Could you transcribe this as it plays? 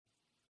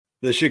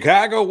The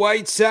Chicago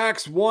White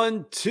Sox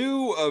won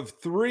 2 of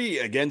 3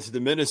 against the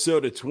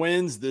Minnesota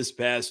Twins this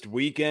past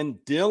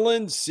weekend.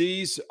 Dylan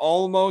Cease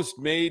almost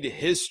made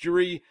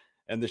history,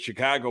 and the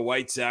Chicago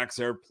White Sox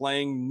are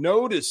playing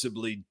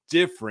noticeably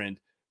different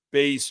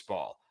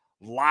baseball.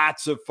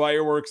 Lots of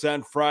fireworks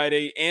on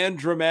Friday and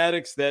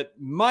dramatics that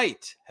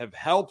might have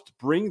helped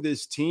bring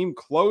this team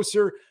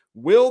closer.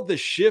 Will the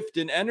shift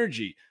in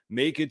energy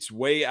make its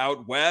way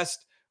out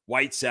west?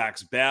 White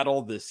Sox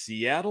battle the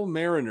Seattle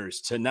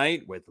Mariners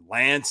tonight with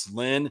Lance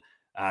Lynn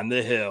on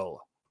the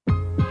hill.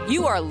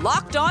 You are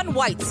Locked On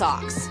White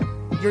Sox,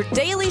 your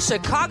daily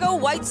Chicago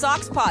White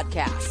Sox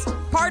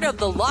podcast. Part of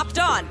the Locked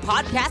On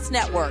Podcast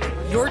Network,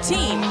 your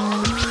team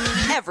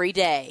every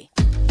day.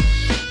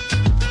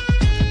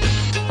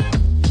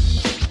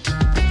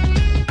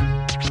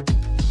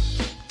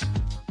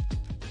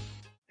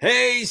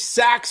 Hey,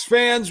 Sox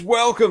fans,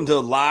 welcome to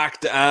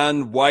Locked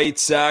On White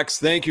Sox.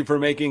 Thank you for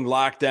making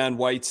Locked On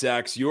White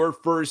Sox your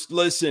first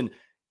listen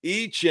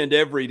each and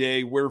every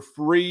day. We're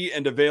free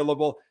and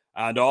available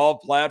on all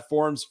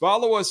platforms.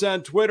 Follow us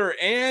on Twitter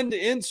and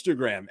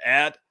Instagram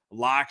at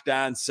Locked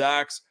On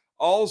Sox.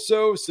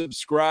 Also,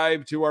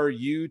 subscribe to our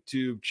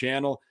YouTube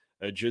channel.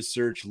 Just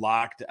search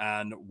Locked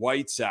On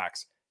White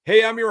Sox.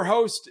 Hey, I'm your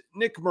host,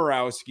 Nick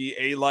Morawski,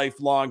 a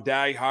lifelong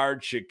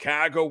diehard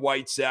Chicago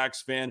White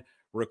Sox fan,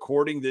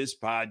 recording this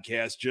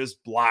podcast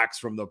just blocks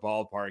from the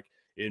ballpark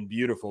in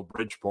beautiful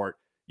Bridgeport.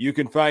 You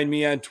can find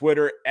me on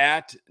Twitter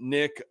at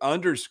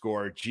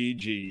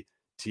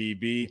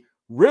Nick_GGTB.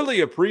 Really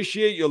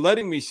appreciate you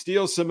letting me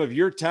steal some of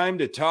your time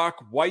to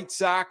talk White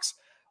Sox.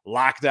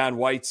 Locked On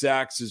White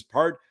Sox is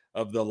part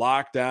of the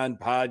Locked On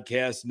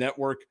Podcast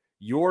Network,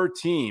 your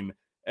team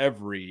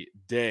every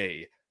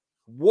day.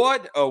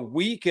 What a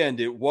weekend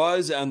it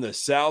was on the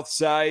South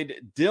Side.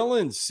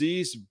 Dylan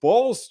Cease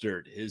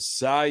bolstered his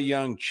Cy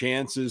Young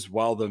chances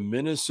while the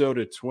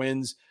Minnesota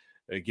Twins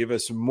give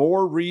us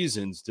more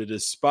reasons to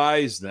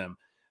despise them.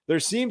 There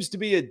seems to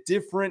be a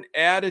different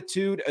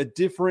attitude, a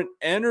different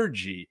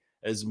energy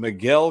as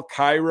Miguel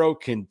Cairo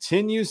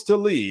continues to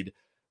lead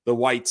the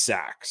White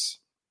Sox.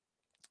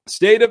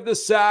 State of the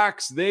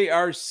Sox, they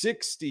are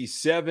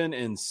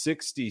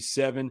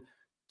 67-67.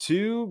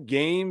 2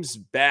 games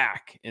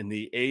back in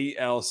the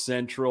AL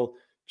Central,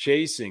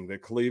 chasing the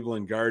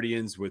Cleveland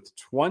Guardians with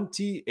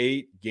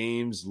 28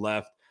 games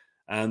left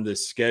on the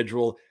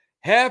schedule.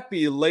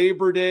 Happy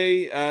Labor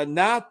Day.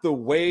 Not the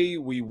way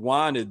we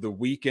wanted the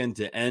weekend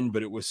to end,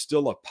 but it was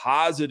still a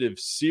positive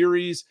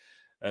series.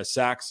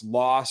 Sox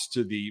lost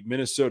to the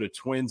Minnesota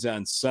Twins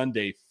on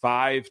Sunday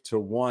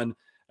 5-1.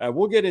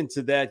 We'll get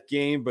into that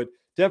game, but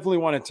definitely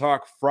want to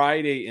talk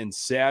Friday and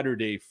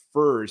Saturday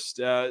first.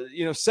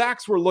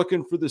 Sox were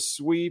looking for the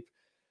sweep,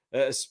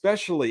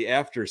 especially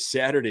after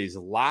Saturday's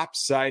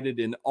lopsided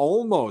and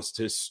almost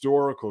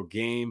historical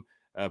game.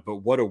 But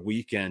what a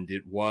weekend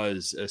it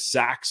was.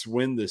 Sox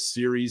win the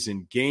series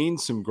and gain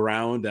some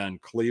ground on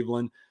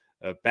Cleveland.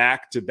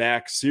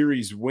 Back-to-back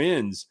series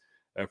wins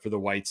for the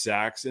White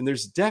Sox. And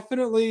there's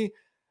definitely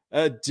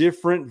a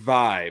different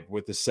vibe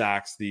with the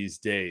Sox these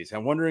days.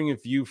 I'm wondering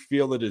if you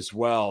feel it as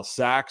well.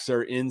 Sox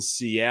are in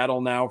Seattle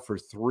now for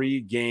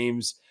 3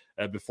 games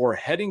before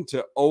heading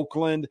to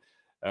Oakland.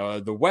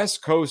 The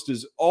West Coast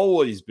has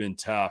always been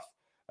tough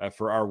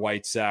for our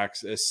White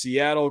Sox.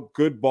 Seattle,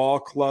 good ball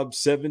club,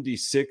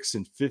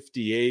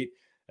 76-58.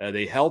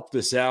 They helped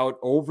us out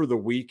over the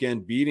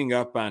weekend, beating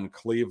up on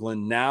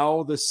Cleveland.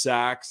 Now the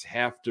Sox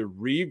have to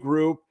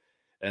regroup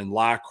and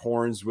lock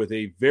horns with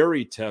a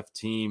very tough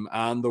team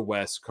on the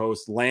West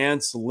Coast.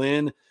 Lance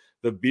Lynn,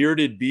 the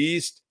bearded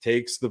beast,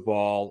 takes the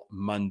ball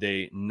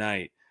Monday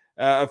night.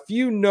 A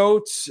few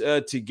notes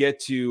to get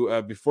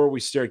to before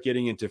we start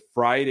getting into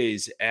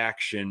Friday's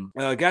action.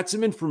 Got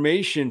some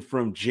information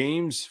from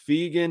James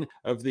Fegan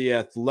of The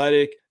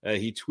Athletic.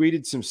 He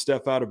tweeted some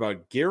stuff out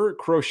about Garrett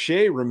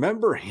Crochet.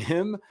 Remember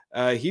him?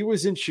 He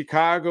was in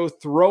Chicago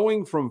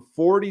throwing from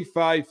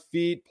 45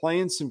 feet,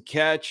 playing some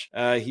catch.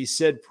 He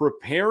said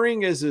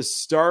preparing as a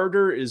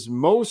starter is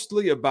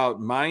mostly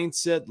about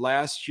mindset.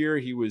 Last year,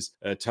 he was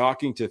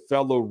talking to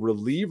fellow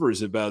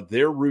relievers about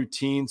their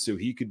routine so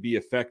he could be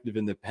effective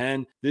in the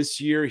pen.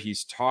 This year,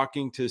 he's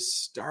talking to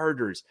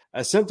starters.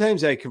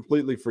 Sometimes I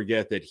completely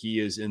forget that he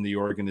is in the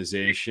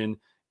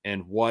organization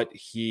and what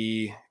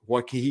he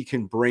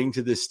can bring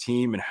to this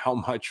team and how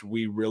much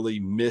we really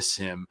miss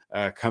him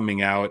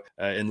coming out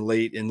in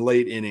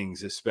late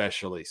innings,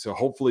 especially. So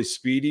hopefully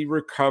speedy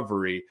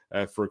recovery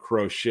for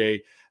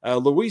Crochet.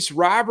 Luis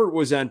Robert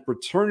was on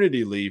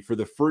paternity leave for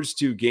the first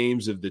 2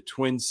 games of the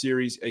Twin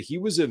series. He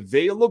was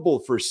available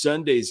for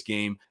Sunday's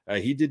game.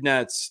 He did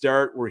not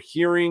start. We're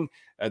hearing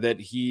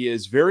that he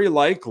is very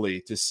likely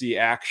to see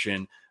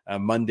action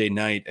Monday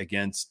night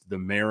against the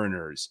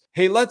Mariners.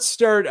 Hey, let's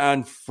start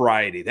on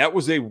Friday. That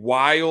was a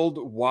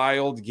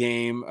wild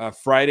game.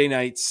 Friday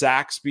night,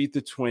 Sox beat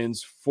the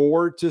Twins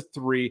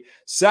 4-3.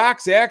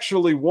 Sox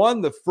actually won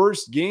the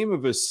first game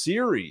of a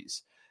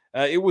series.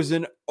 It was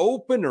an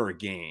opener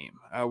game.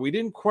 We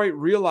didn't quite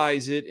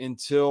realize it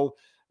until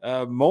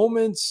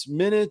moments,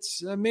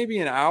 minutes, maybe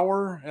an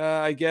hour,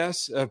 I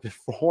guess,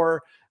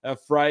 before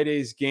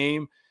Friday's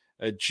game.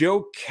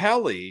 Joe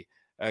Kelly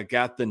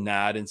got the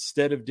nod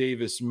instead of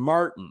Davis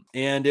Martin.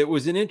 And it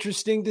was an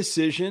interesting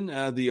decision,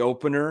 the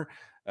opener.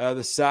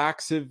 The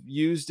Sox have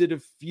used it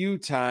a few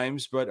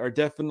times, but are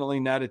definitely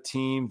not a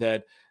team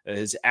that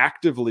has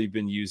actively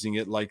been using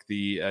it like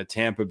the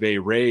Tampa Bay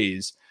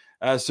Rays.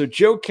 So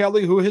Joe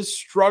Kelly, who has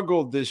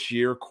struggled this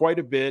year quite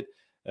a bit,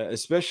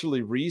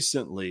 especially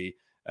recently,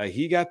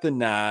 he got the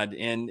nod,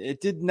 and it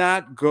did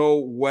not go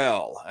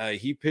well.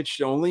 He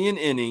pitched only an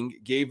inning,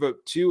 gave up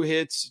 2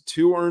 hits,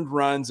 2 earned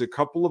runs, a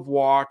couple of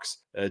walks,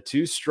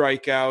 2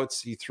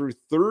 strikeouts. He threw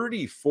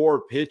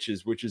 34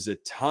 pitches, which is a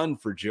ton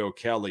for Joe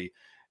Kelly,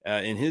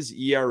 and his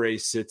ERA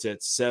sits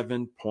at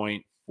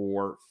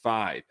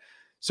 7.45.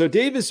 So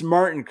Davis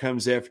Martin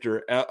comes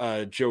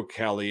after Joe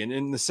Kelly,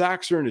 and the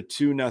Sox are in a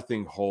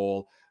 2-0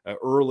 hole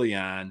early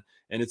on.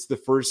 And it's the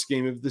first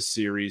game of the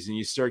series, and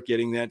you start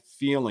getting that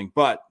feeling.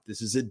 But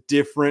this is a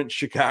different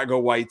Chicago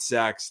White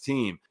Sox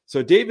team.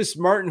 So Davis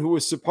Martin, who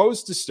was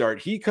supposed to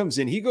start, he comes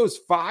in. He goes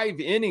 5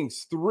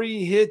 innings,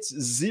 3 hits,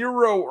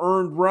 0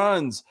 earned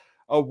runs,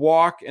 a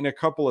walk, and a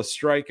couple of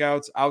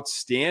strikeouts.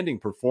 Outstanding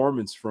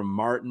performance from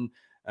Martin.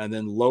 And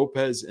then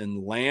Lopez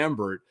and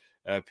Lambert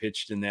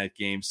pitched in that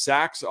game.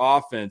 Sox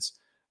offense,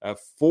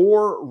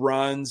 4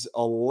 runs,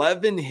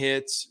 11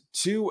 hits,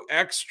 2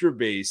 extra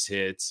base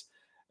hits.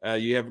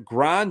 You have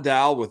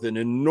Grandal with an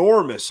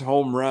enormous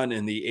home run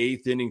in the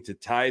 8th inning to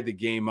tie the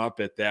game up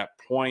at that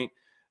point.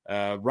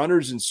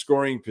 Runners in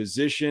scoring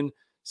position,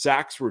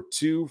 Sox were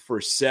 2 for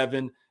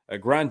 7.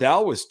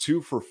 Grandal was 2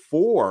 for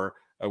 4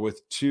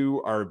 with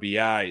 2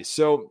 RBIs.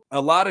 So a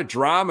lot of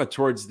drama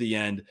towards the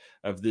end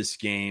of this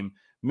game.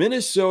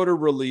 Minnesota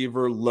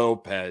reliever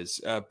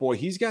Lopez, boy,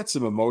 he's got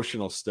some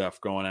emotional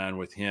stuff going on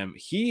with him.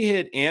 He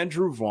hit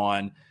Andrew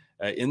Vaughn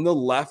in the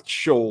left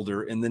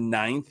shoulder in the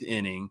 9th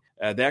inning.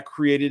 That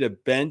created a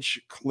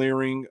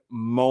bench-clearing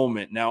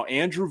moment. Now,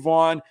 Andrew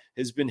Vaughn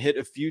has been hit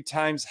a few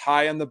times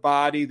high on the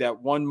body.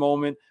 That one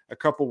moment a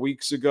couple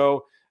weeks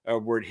ago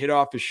where it hit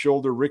off his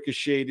shoulder,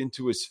 ricocheted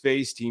into his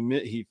face.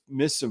 He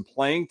missed some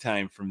playing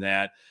time from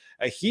that.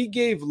 He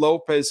gave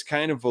Lopez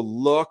kind of a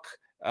look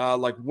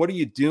like, what are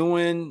you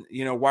doing?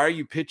 You know, why are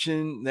you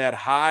pitching that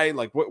high?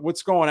 Like,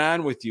 what's going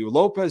on with you?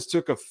 Lopez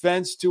took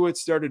offense to it,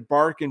 started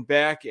barking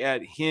back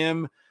at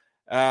him.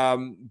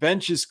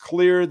 Bench is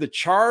clear. The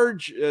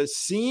charge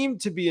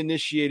seemed to be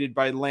initiated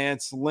by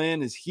Lance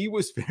Lynn, as he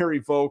was very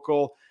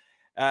vocal.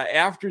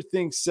 After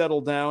things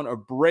settled down,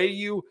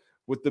 Abreu,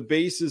 with the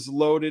bases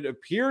loaded,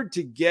 appeared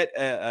to get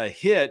a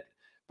hit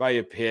by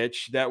a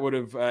pitch that would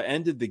have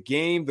ended the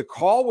game. The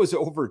call was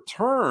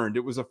overturned.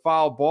 It was a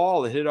foul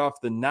ball. It hit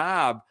off the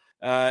knob.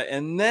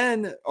 And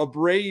then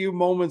Abreu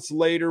moments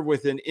later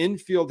with an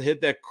infield hit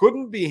that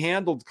couldn't be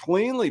handled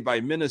cleanly by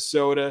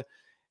Minnesota,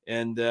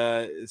 and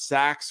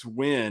Sox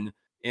win.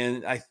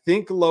 And I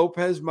think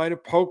Lopez might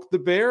have poked the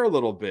bear a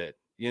little bit,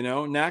 you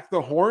know, knocked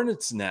the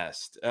hornet's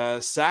nest.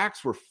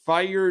 Sox were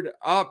fired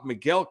up.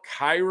 Miguel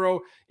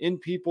Cairo in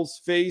people's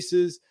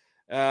faces.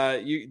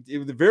 It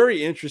was a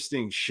very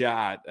interesting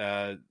shot.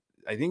 I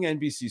think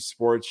NBC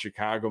Sports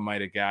Chicago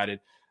might have got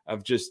it,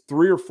 of just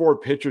 3 or 4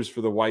 pitchers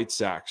for the White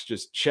Sox,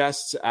 just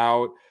chests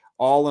out,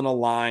 all in a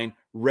line,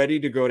 ready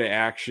to go to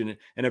action.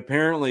 And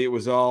apparently it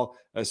was all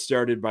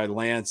started by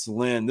Lance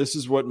Lynn. This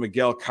is what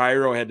Miguel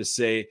Cairo had to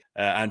say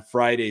on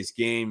Friday's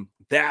game.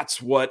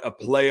 That's what a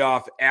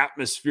playoff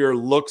atmosphere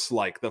looks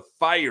like. The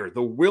fire,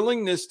 the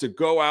willingness to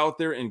go out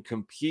there and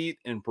compete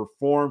and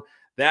perform.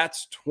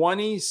 That's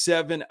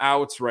 27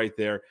 outs right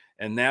there.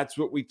 And that's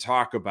what we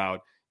talk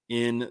about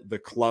in the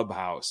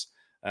clubhouse.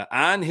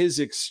 On his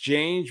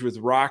exchange with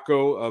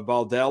Rocco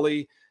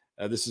Baldelli,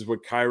 this is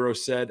what Cairo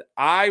said: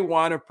 I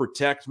want to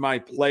protect my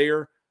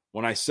player.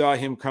 When I saw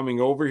him coming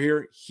over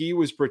here, he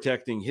was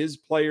protecting his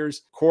players.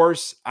 Of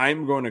course,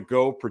 I'm going to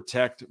go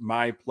protect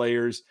my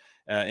players.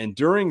 And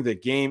during the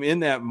game, in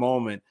that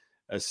moment,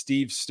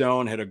 Steve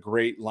Stone had a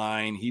great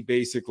line. He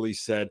basically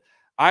said,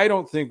 I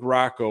don't think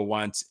Rocco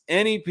wants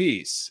any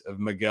piece of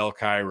Miguel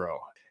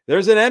Cairo.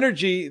 There's an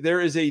energy. There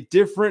is a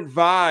different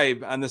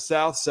vibe on the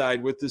South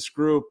Side with this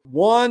group.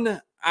 1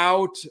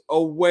 out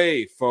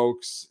away,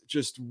 folks.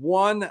 Just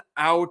 1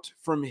 out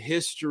from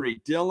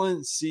history.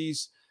 Dylan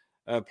Cease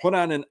put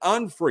on an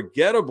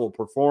unforgettable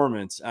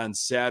performance on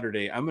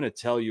Saturday. I'm going to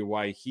tell you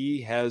why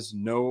he has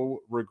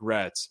no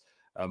regrets.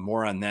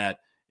 More on that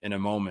in a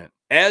moment.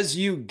 As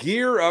you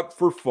gear up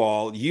for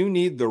fall, you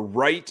need the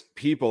right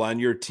people on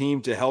your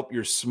team to help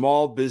your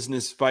small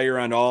business fire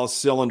on all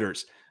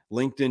cylinders.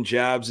 LinkedIn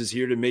Jobs is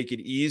here to make it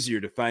easier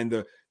to find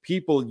the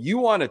people you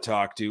want to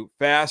talk to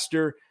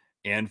faster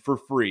and for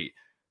free.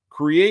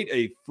 Create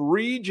a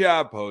free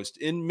job post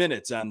in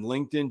minutes on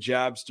LinkedIn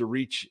Jobs to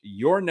reach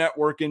your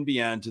network and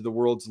beyond to the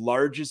world's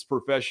largest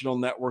professional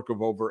network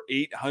of over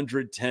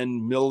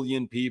 810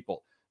 million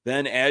people.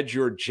 Then add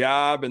your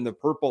job and the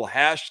purple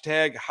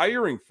hashtag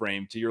hiring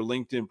frame to your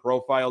LinkedIn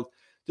profile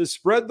to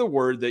spread the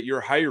word that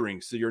you're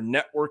hiring so your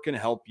network can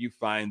help you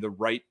find the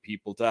right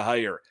people to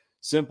hire.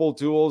 Simple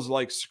tools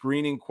like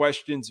screening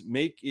questions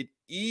make it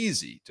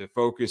easy to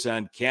focus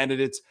on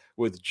candidates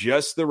with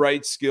just the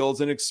right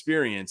skills and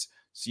experience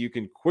so you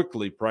can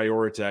quickly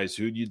prioritize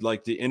who you'd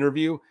like to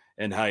interview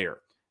and hire.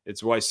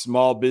 It's why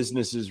small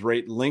businesses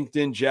rate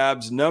LinkedIn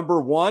Jobs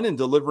 #1 in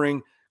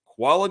delivering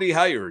quality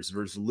hires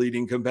versus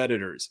leading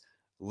competitors.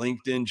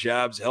 LinkedIn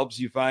Jobs helps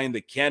you find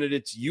the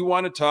candidates you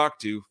want to talk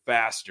to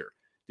faster.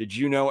 Did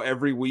you know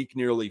every week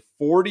nearly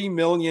 40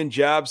 million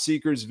job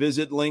seekers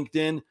visit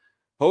LinkedIn?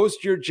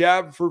 Post your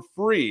job for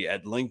free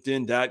at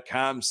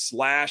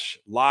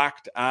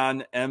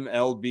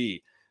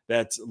linkedin.com/lockedonmlb.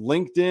 That's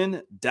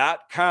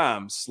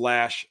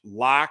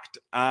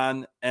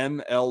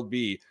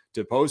linkedin.com/lockedonmlb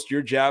to post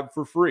your job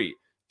for free.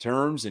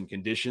 Terms and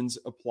conditions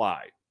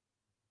apply.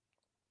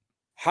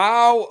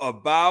 How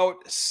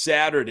about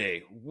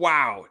Saturday?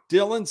 Wow.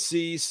 Dylan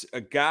Cease,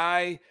 a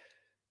guy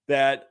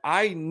that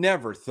I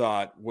never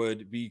thought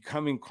would be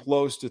coming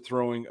close to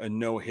throwing a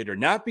no-hitter.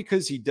 Not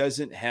because he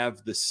doesn't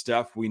have the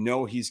stuff. We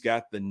know he's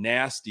got the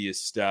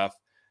nastiest stuff,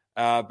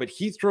 but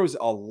he throws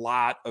a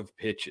lot of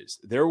pitches.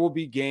 There will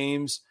be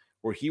games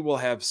where he will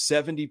have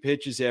 70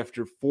 pitches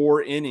after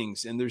 4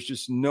 innings, and there's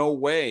just no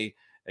way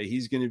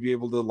he's going to be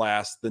able to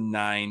last the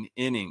 9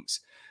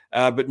 innings.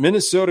 But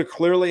Minnesota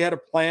clearly had a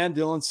plan.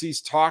 Dylan Cease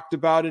talked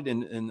about it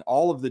in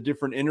all of the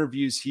different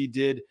interviews he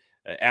did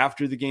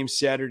after the game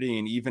Saturday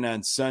and even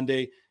on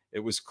Sunday.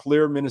 It was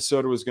clear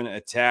Minnesota was going to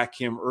attack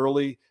him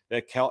early.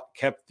 That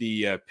kept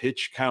the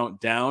pitch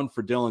count down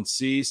for Dylan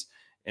Cease.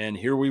 And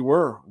here we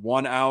were,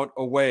 1 out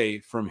away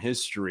from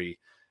history.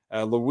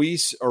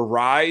 Luis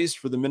Arraez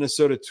for the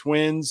Minnesota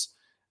Twins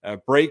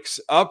breaks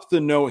up the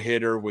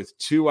no-hitter with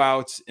 2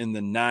 outs in the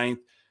 9th.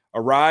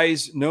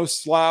 Arraez, no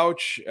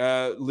slouch,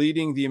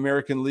 leading the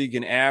American League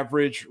in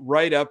average,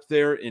 right up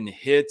there in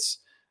hits.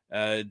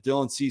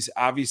 Dylan Cease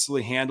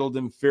obviously handled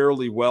him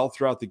fairly well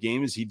throughout the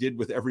game, as he did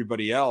with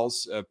everybody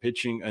else,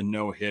 pitching a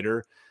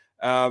no-hitter.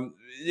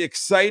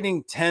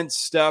 Exciting, tense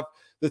stuff.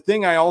 The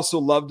thing I also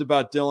loved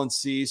about Dylan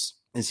Cease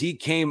is he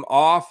came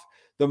off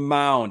the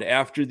mound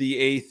after the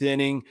 8th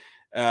inning,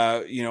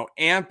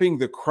 amping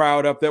the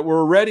crowd up that were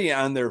already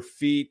on their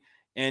feet.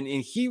 And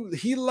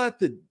he let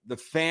the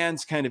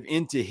fans kind of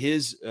into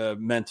his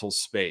mental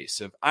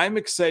space of, I'm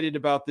excited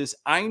about this.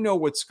 I know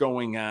what's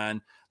going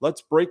on.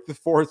 Let's break the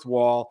 4th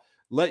wall,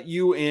 let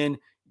you in,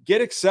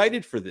 get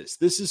excited for this.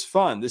 This is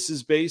fun. This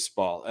is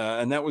baseball.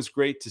 And that was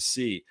great to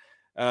see.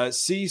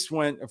 Cease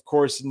went, of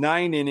course,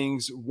 9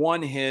 innings,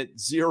 1 hit,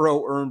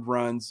 0 earned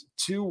runs,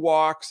 2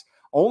 walks,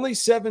 only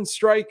 7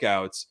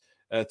 strikeouts,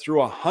 through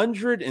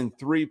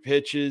 103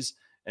 pitches.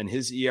 And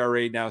his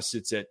ERA now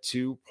sits at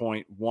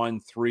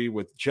 2.13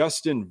 with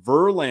Justin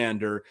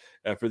Verlander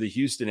for the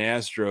Houston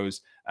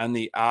Astros on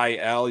the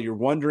IL. You're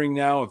wondering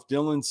now if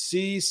Dylan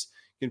Cease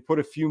can put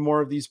a few more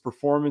of these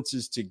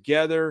performances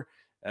together,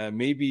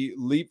 maybe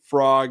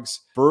leapfrogs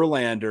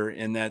Verlander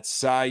in that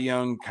Cy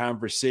Young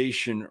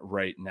conversation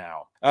right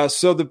now.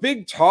 So the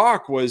big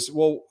talk was,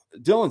 well,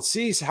 Dylan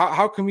Cease,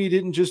 how come he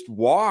didn't just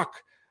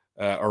walk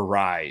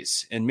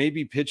Arraez and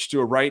maybe pitch to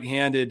a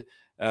right-handed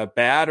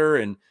batter?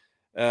 And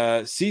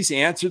Cease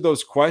answered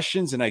those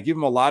questions, and I give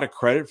him a lot of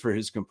credit for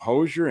his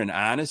composure and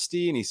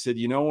honesty. And he said,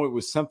 it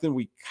was something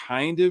we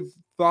kind of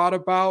thought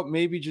about,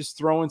 maybe just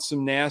throwing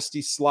some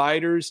nasty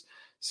sliders,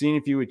 seeing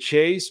if he would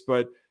chase.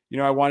 But,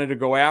 I wanted to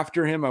go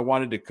after him. I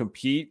wanted to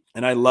compete.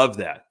 And I love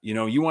that.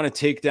 You want to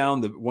take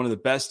down one of the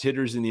best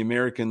hitters in the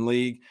American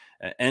League,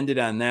 end it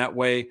on that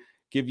way.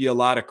 Give you a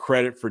lot of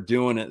credit for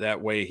doing it that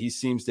way. He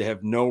seems to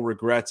have no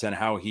regrets on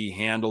how he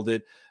handled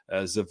it.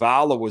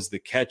 Zavala was the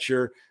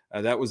catcher.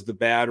 That was the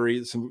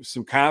battery.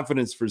 Some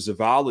confidence for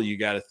Zavala, you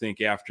got to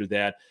think, after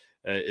that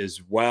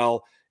as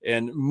well.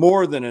 And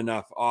more than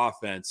enough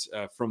offense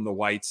from the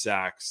White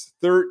Sox.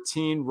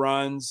 13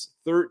 runs,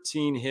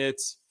 13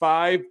 hits,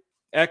 5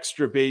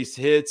 extra base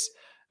hits.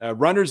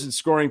 Runners in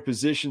scoring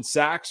position,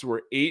 Sox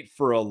were 8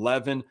 for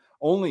 11,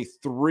 only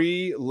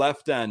 3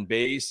 left on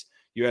base.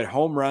 You had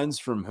home runs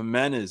from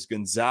Jimenez,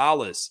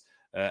 Gonzalez,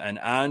 and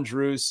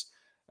Andrus.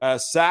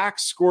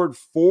 Sox scored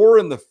 4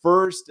 in the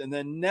first and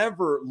then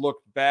never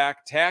looked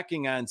back,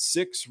 tacking on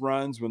 6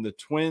 runs when the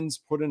Twins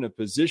put in a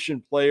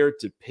position player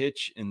to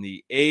pitch in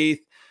the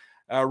 8th.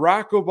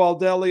 Rocco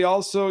Baldelli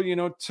also,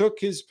 took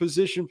his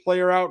position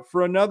player out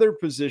for another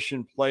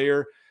position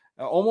player,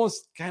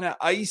 almost kind of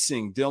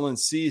icing Dylan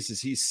Cease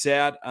as he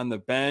sat on the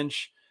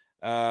bench.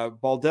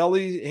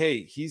 Baldelli,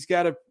 hey, he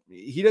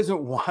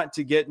doesn't want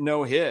to get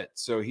no hit,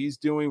 so he's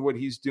doing what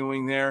he's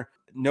doing there.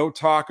 No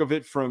talk of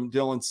it from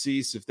Dylan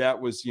Cease if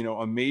that was,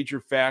 a major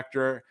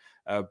factor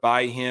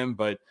by him,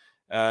 but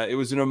it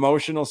was an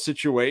emotional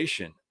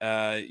situation.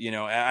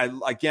 I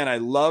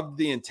loved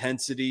the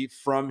intensity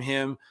from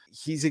him.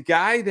 He's a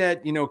guy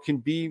that, can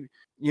be,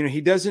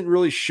 he doesn't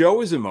really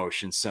show his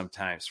emotions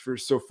sometimes.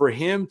 For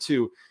him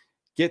to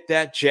get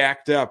that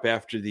jacked up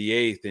after the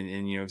 8th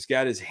and he's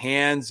got his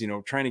hands,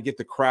 trying to get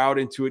the crowd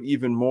into it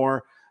even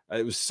more.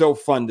 It was so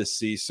fun to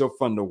see, so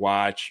fun to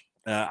watch.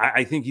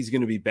 I think he's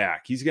going to be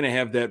back. He's going to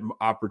have that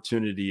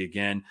opportunity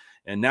again.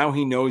 And now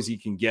he knows he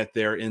can get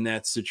there in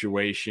that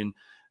situation.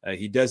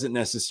 He doesn't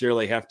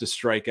necessarily have to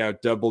strike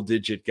out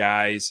double-digit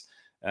guys.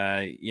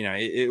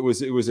 It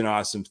was an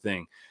awesome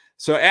thing.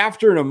 So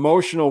after an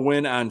emotional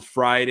win on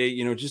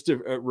Friday, just a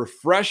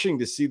refreshing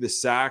to see the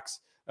Sox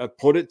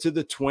put it to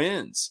the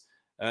Twins.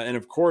 And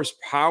of course,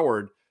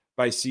 powered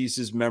by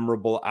Cease's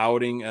memorable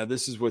outing.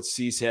 This is what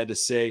Cease had to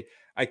say.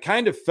 I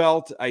kind of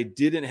felt I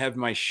didn't have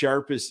my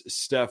sharpest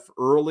stuff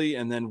early.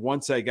 And then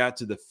once I got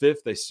to the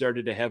fifth, I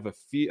started to have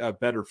a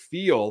better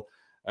feel.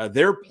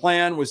 Their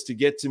plan was to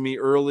get to me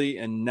early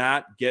and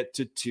not get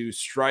to 2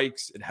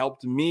 strikes. It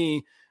helped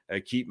me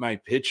keep my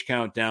pitch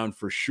count down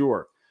for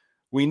sure.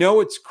 We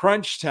know it's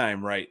crunch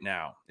time right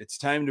now. It's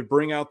time to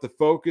bring out the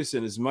focus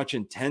and as much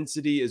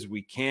intensity as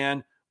we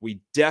can.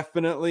 We've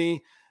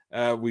definitely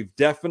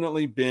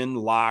been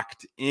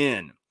locked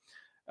in.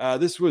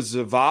 This was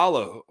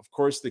Zavala, of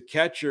course, the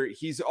catcher.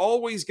 He's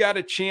always got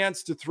a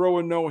chance to throw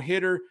a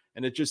no-hitter,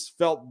 and it just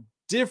felt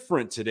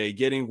different today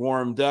getting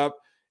warmed up.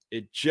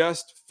 It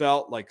just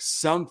felt like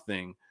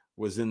something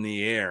was in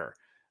the air.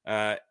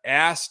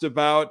 Asked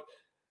about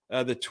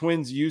the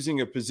Twins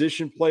using a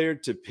position player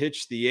to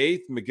pitch the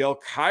 8th, Miguel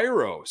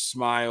Cairo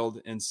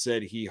smiled and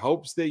said he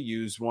hopes they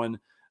use one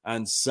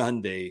on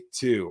Sunday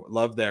too.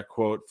 Love that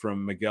quote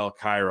from Miguel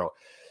Cairo.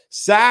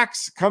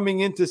 Sox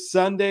coming into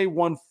Sunday,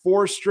 won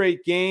 4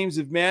 straight games,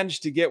 have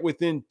managed to get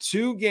within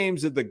 2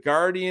 games of the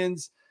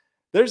Guardians.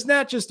 There's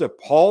not just a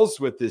pulse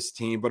with this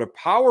team, but a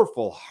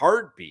powerful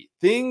heartbeat.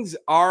 Things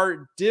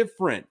are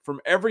different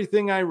from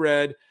everything I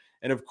read.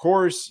 And of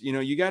course,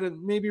 you got to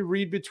maybe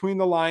read between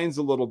the lines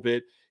a little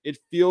bit. It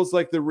feels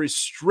like the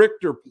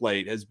restrictor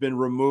plate has been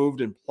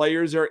removed and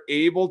players are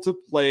able to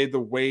play the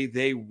way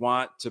they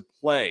want to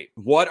play.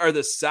 What are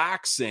the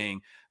Sox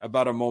saying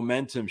about a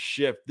momentum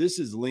shift? This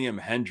is Liam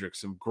Hendriks,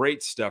 some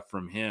great stuff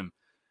from him.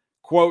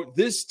 Quote,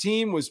 this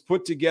team was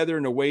put together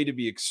in a way to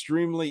be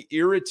extremely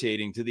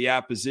irritating to the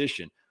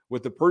opposition.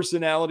 With the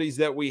personalities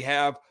that we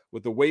have,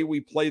 with the way we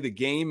play the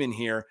game in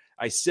here,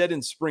 I said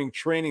in spring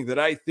training that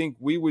I think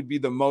we would be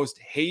the most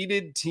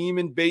hated team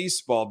in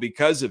baseball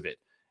because of it.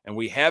 And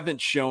we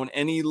haven't shown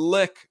any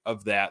lick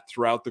of that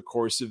throughout the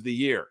course of the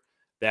year.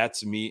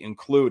 That's me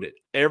included.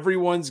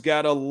 Everyone's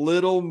got a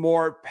little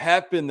more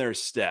pep in their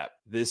step.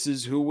 This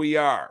is who we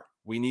are.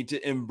 We need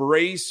to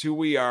embrace who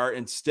we are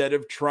instead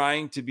of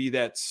trying to be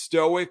that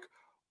stoic,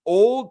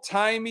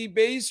 old-timey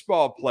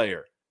baseball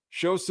player.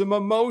 Show some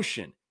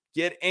emotion,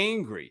 get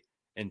angry,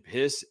 and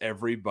piss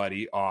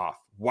everybody off.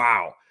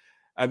 Wow.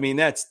 I mean,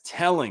 that's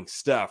telling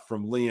stuff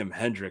from Liam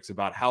Hendriks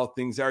about how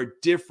things are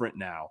different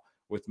now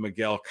with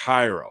Miguel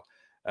Cairo.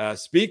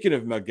 Speaking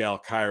of Miguel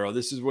Cairo,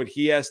 this is what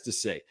he has to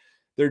say.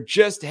 They're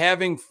just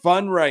having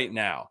fun right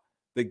now.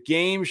 The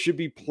game should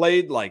be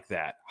played like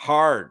that.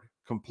 Hard,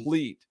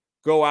 complete.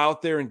 Go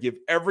out there and give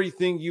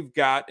everything you've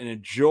got and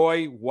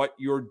enjoy what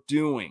you're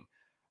doing.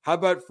 How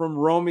about from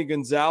Romy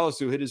Gonzalez,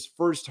 who hit his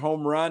first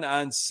home run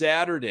on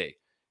Saturday?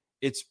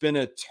 It's been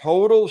a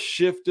total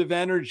shift of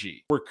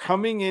energy. We're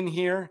coming in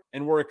here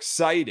and we're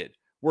excited.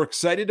 We're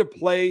excited to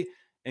play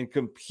and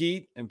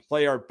compete and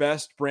play our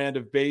best brand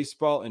of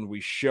baseball. And we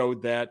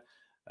showed that,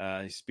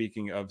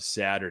 speaking of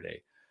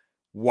Saturday.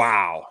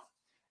 Wow.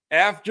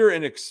 After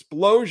an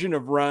explosion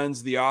of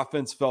runs, the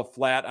offense fell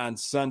flat on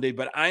Sunday,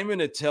 but I'm going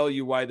to tell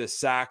you why the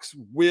Sox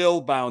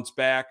will bounce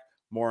back.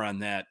 More on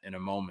that in a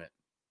moment.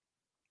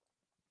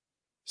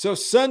 So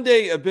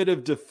Sunday, a bit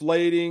of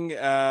deflating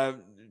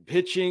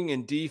pitching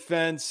and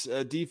defense.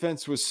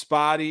 Defense was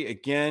spotty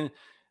again.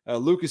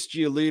 Lucas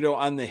Giolito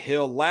on the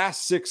hill.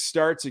 Last 6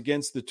 starts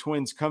against the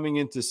Twins coming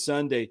into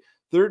Sunday.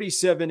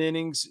 37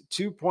 innings,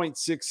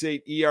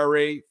 2.68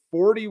 ERA,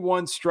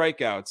 41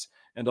 strikeouts,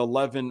 and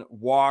 11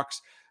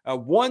 walks.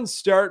 One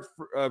start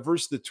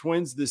versus the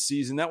Twins this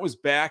season. That was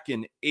back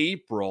in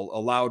April.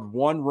 Allowed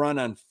 1 run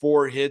on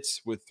 4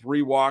 hits with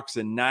 3 walks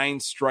and 9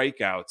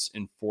 strikeouts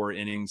in 4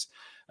 innings.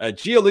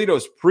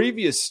 Giolito's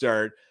previous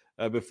start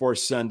before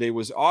Sunday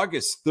was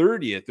August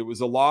 30th. It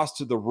was a loss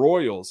to the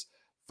Royals.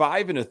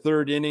 5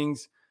 1/3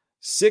 innings,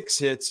 6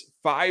 hits,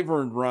 5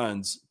 earned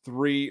runs,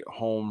 3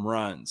 home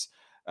runs.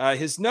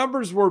 His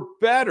numbers were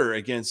better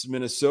against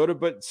Minnesota,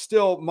 but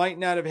still might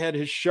not have had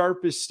his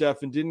sharpest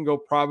stuff and didn't go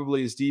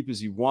probably as deep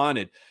as he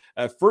wanted.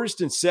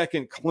 First and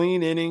second,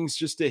 clean innings,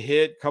 just a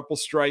hit, couple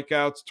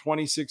strikeouts,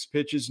 26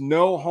 pitches,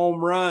 no home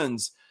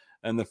runs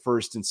in the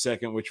first and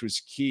second, which was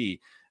key.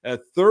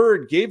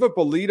 Third, gave up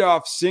a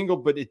leadoff single,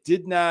 but it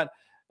did not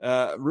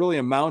really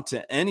amount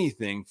to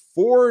anything.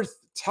 Fourth,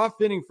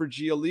 tough inning for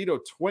Giolito.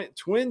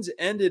 Twins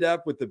ended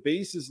up with the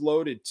bases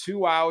loaded,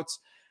 2 outs.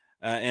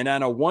 And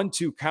on a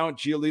 1-2 count,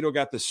 Giolito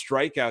got the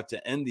strikeout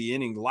to end the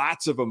inning.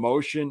 Lots of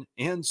emotion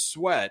and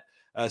sweat.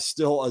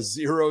 Still a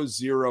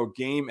 0-0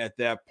 game at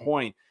that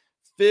point.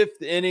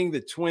 5th inning,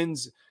 the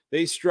Twins,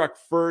 they struck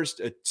first.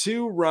 A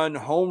 2-run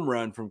home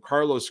run from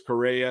Carlos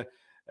Correa.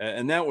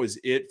 And that was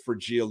it for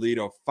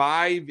Giolito.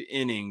 5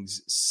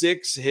 innings,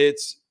 6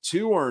 hits,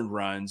 2 earned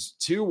runs,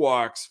 2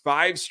 walks,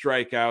 5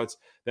 strikeouts.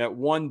 That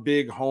one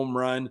big home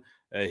run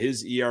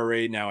His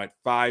ERA now at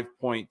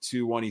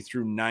 5.21. He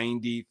threw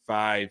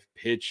 95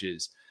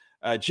 pitches.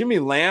 Jimmy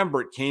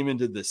Lambert came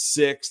into the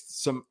sixth.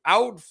 Some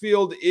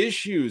outfield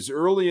issues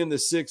early in the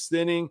sixth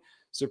inning.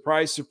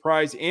 Surprise,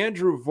 surprise.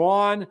 Andrew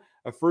Vaughn,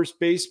 a first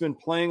baseman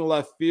playing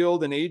left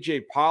field, and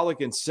A.J.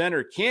 Pollock in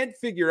center, can't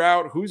figure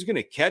out who's going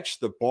to catch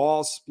the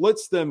ball,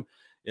 splits them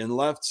in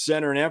left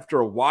center, and after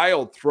a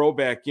wild throw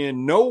back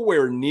in,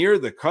 nowhere near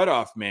the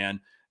cutoff man,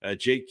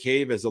 Jake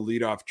Cave has a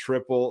leadoff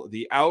triple.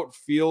 The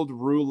outfield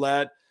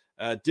roulette,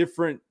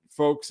 different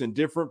folks in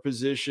different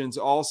positions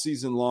all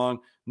season long,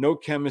 no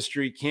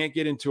chemistry, can't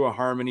get into a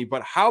harmony.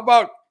 But how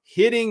about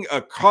hitting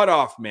a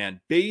cutoff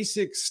man?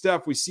 Basic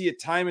stuff. We see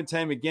it time and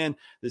time again.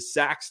 The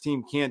Sox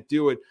team can't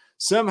do it.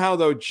 Somehow,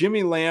 though,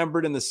 Jimmy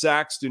Lambert and the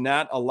Sox do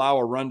not allow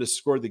a run to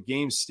score. The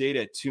game stayed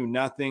at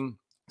 2-0.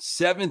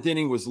 Seventh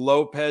inning was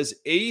Lopez.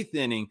 Eighth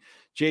inning,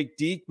 Jake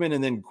Diekman,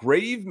 and then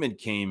Graveman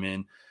came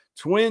in.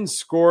 Twins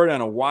scored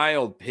on a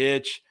wild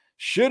pitch.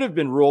 Should have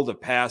been ruled a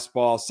pass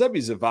ball. Sebi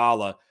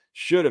Zavala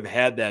should have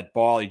had that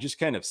ball. He just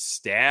kind of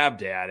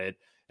stabbed at it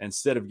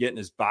instead of getting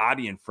his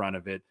body in front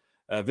of it.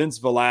 Vince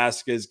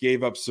Velasquez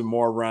gave up some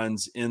more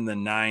runs in the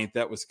ninth.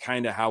 That was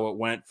kind of how it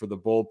went for the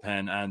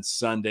bullpen on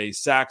Sunday.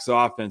 Sox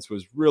offense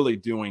was really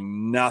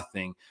doing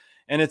nothing.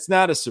 And it's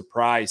not a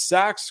surprise.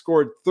 Sox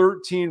scored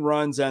 13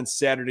 runs on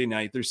Saturday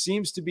night. There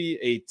seems to be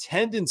a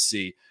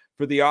tendency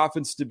for the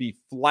offense to be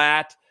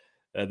flat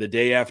the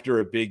day after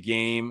a big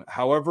game.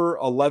 However,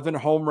 11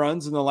 home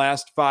runs in the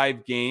last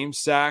 5 games.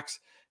 Sox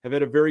have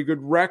had a very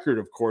good record,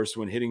 of course,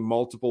 when hitting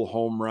multiple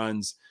home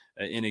runs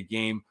in a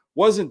game.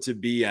 Wasn't to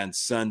be on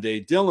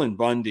Sunday. Dylan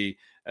Bundy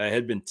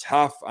had been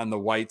tough on the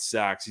White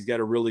Sox. He's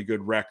got a really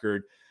good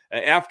record.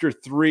 After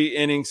 3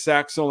 innings,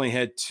 Sox only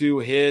had 2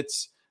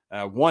 hits.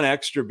 1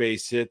 extra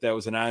base hit. That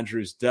was an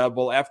Andrews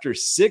double. After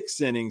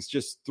 6 innings,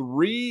 just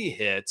 3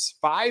 hits,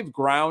 5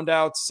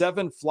 groundouts,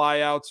 7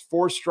 flyouts,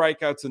 4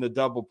 strikeouts, and a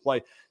double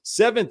play.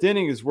 7th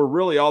inning is where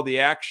really all the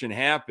action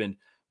happened.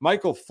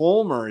 Michael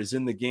Fulmer is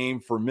in the game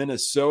for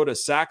Minnesota.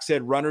 Sox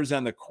had runners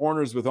on the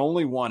corners with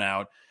only 1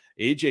 out.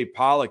 A.J.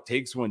 Pollock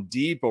takes one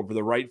deep over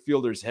the right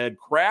fielder's head,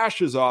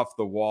 crashes off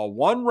the wall.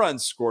 1 run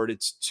scored.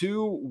 It's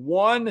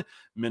 2-1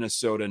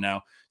 Minnesota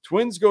now.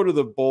 Twins go to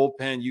the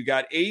bullpen. You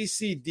got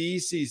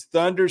AC/DC's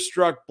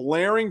Thunderstruck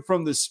blaring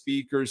from the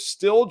speakers.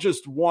 Still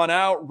just 1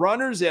 out.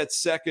 Runners at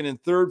second and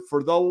third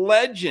for the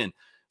legend,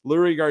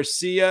 Leury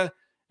Garcia.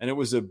 And it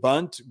was a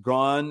bunt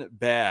gone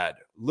bad.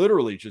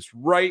 Literally just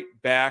right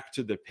back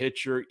to the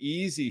pitcher.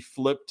 Easy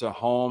flip to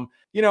home.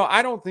 You know,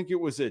 I don't think it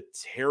was a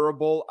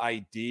terrible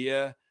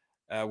idea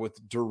with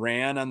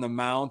Duran on the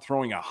mound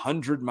throwing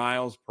 100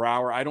 miles per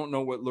hour. I don't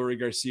know what Leury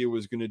Garcia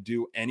was going to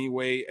do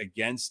anyway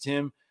against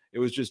him. It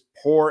was just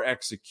poor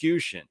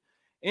execution.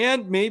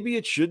 And maybe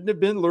it shouldn't have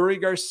been Leury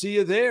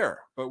Garcia there,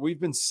 but we've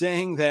been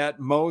saying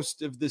that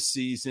most of the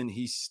season.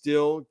 He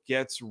still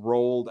gets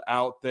rolled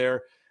out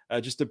there.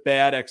 Just a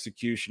bad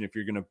execution if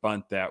you're going to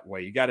bunt that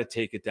way. You got to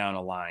take it down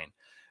a line.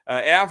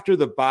 After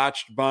the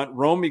botched bunt,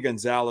 Romy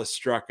Gonzalez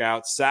struck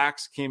out.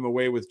 Sox came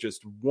away with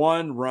just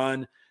 1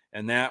 run,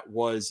 and that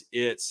was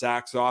it.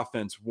 Sox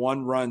offense,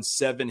 1 run,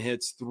 7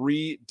 hits,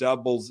 3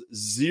 doubles,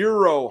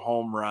 0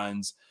 home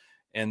runs,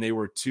 and they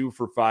were 2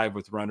 for 5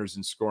 with runners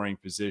in scoring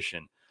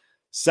position.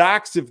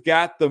 Sox have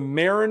got the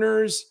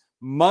Mariners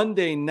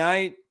Monday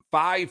night,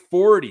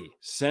 5:40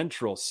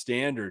 Central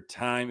Standard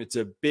Time. It's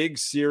a big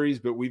series,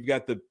 but we've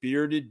got the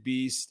bearded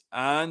beast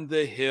on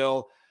the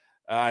hill.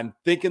 I'm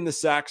thinking the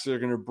Sox are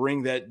going to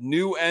bring that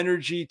new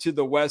energy to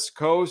the West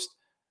Coast.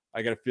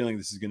 I got a feeling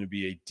this is going to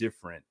be a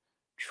different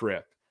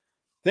trip.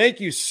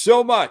 Thank you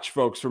so much,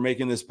 folks, for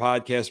making this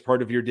podcast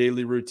part of your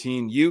daily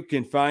routine. You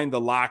can find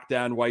the Locked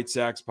On White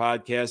Sox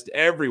podcast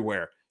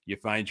everywhere you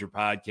find your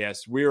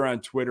podcasts. We're on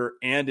Twitter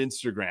and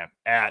Instagram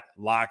at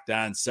Locked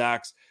On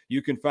Sox.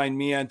 You can find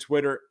me on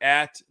Twitter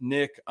at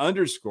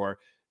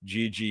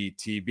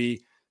Nick_GGTB.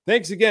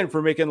 Thanks again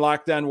for making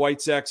Locked On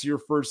White Sox your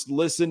first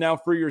listen. Now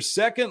for your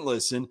second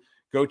listen,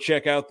 go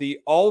check out the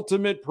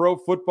Ultimate Pro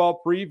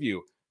Football Preview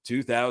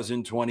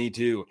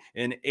 2022,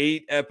 an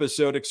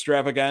 8-episode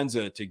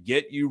extravaganza to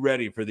get you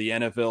ready for the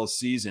NFL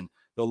season.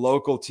 The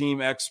local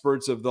team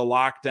experts of the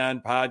Locked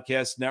On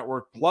Podcast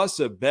Network, plus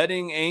a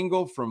betting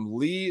angle from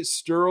Lee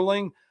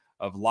Sterling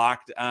of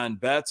Locked On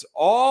Bets,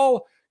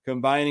 all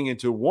combining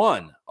into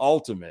one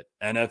ultimate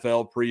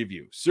NFL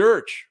preview.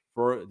 Search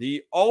for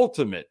the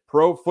Ultimate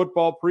Pro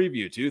Football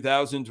Preview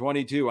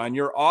 2022 on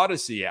your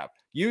Odyssey app,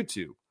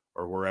 YouTube,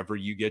 or wherever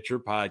you get your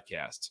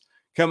podcasts.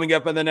 Coming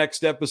up on the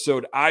next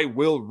episode, I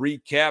will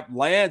recap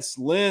Lance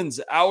Lynn's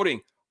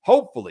outing,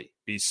 hopefully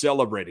be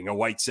celebrating a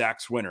White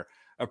Sox winner.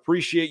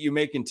 Appreciate you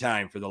making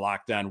time for the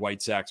Locked On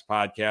White Sox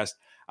podcast.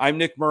 I'm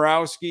Nick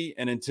Morawski,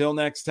 and until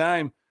next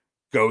time,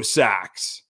 go Sox.